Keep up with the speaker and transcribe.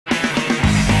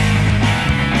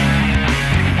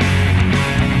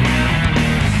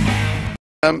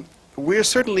We're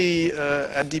certainly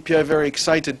at DPI very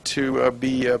excited to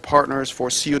be partners for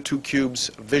CO2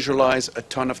 Cubes Visualize a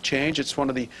Tonne of Change. It's one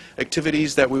of the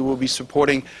activities that we will be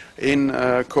supporting in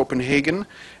Copenhagen.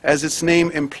 As its name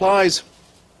implies,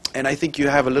 and I think you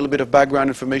have a little bit of background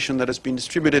information that has been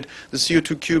distributed, the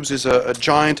CO2 Cubes is a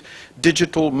giant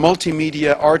digital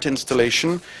multimedia art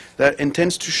installation that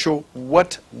intends to show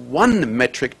what 1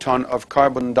 metric ton of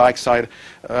carbon dioxide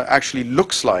actually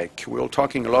looks like. We're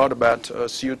talking a lot about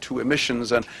CO2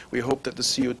 emissions, and we hope that the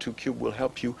CO2 Cube will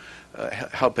help you,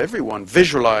 help everyone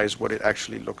visualize what it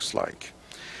actually looks like.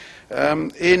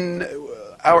 In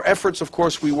our efforts, of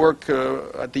course, we work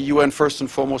at the UN first and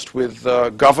foremost with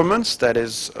governments. That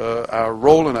is our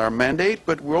role and our mandate,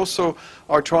 but we also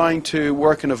are trying to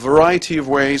work in a variety of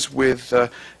ways with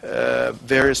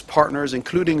various partners,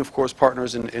 including, of course,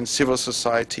 partners in civil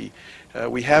society.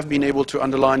 We have been able to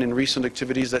underline in recent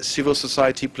activities that civil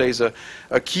society plays a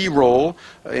key role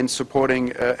in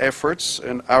supporting efforts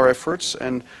and our efforts,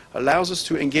 and allows us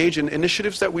to engage in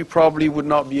initiatives that we probably would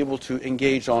not be able to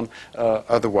engage on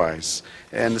otherwise.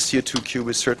 And the CO2 Cube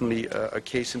is certainly a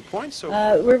case in point. So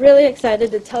we're really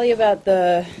excited to tell you about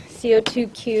the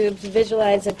CO2 Cubes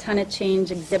Visualize a Tonne of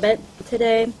Change exhibit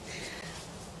today.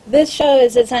 This show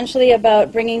is essentially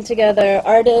about bringing together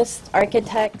artists,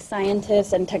 architects,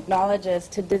 scientists, and technologists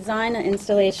to design an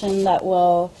installation that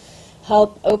will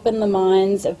help open the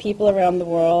minds of people around the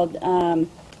world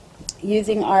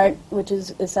using art, which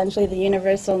is essentially the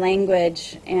universal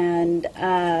language. And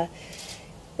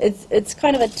it's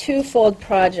kind of a twofold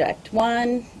project.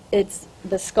 One, it's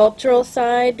the sculptural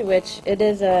side, which it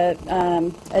is, as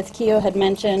Kiyo had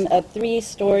mentioned, a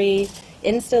 3-story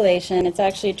installation. It's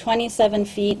actually 27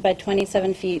 feet by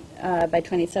 27 feet by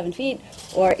 27 feet,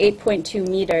 or 8.2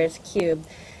 meters cube.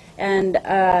 And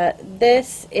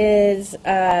this is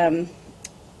at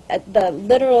the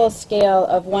literal scale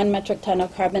of 1 metric ton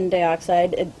of carbon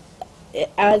dioxide,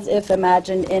 as if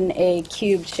imagined in a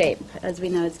cube shape, as we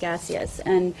know is gaseous.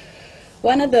 And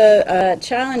one of the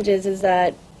challenges is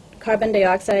that carbon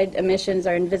dioxide emissions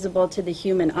are invisible to the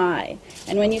human eye.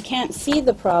 And when you can't see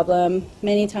the problem,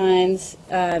 many times,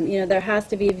 there has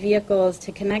to be vehicles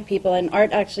to connect people, and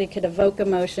art actually could evoke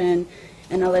emotion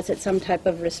and elicit some type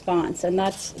of response. And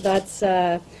that's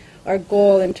our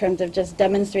goal in terms of just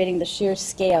demonstrating the sheer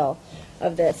scale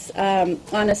of this.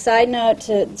 On a side note,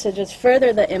 to just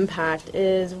further the impact,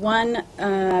 is one,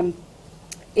 in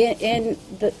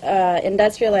the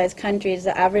industrialized countries,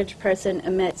 the average person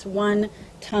emits 1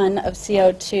 ton of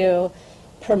CO2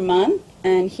 per month,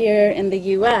 and here in the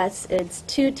US it's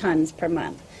 2 tons per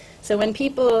month. So when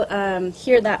people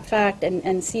hear that fact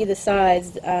and see the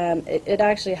size, it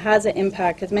actually has an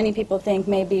impact, because many people think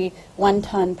maybe 1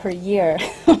 ton per year.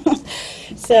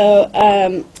 So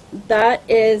that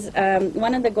is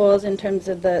one of the goals in terms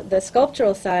of the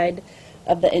sculptural side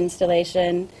of the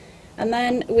installation. And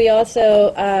then we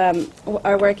also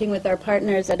are working with our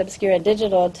partners at Obscura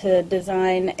Digital to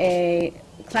design a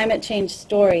climate change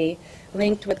story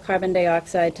linked with carbon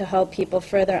dioxide to help people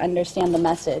further understand the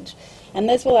message. And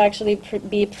this will actually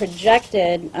be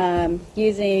projected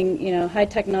using high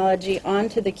technology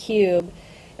onto the cube,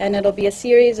 and it'll be a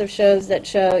series of shows that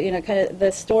show kind of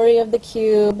the story of the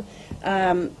cube,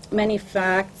 many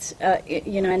facts,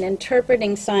 and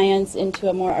interpreting science into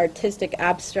a more artistic,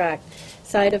 abstract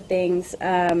side of things,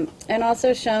 and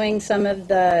also showing some of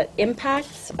the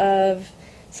impacts of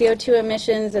CO2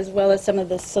 emissions, as well as some of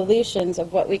the solutions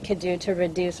of what we could do to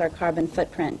reduce our carbon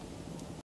footprint.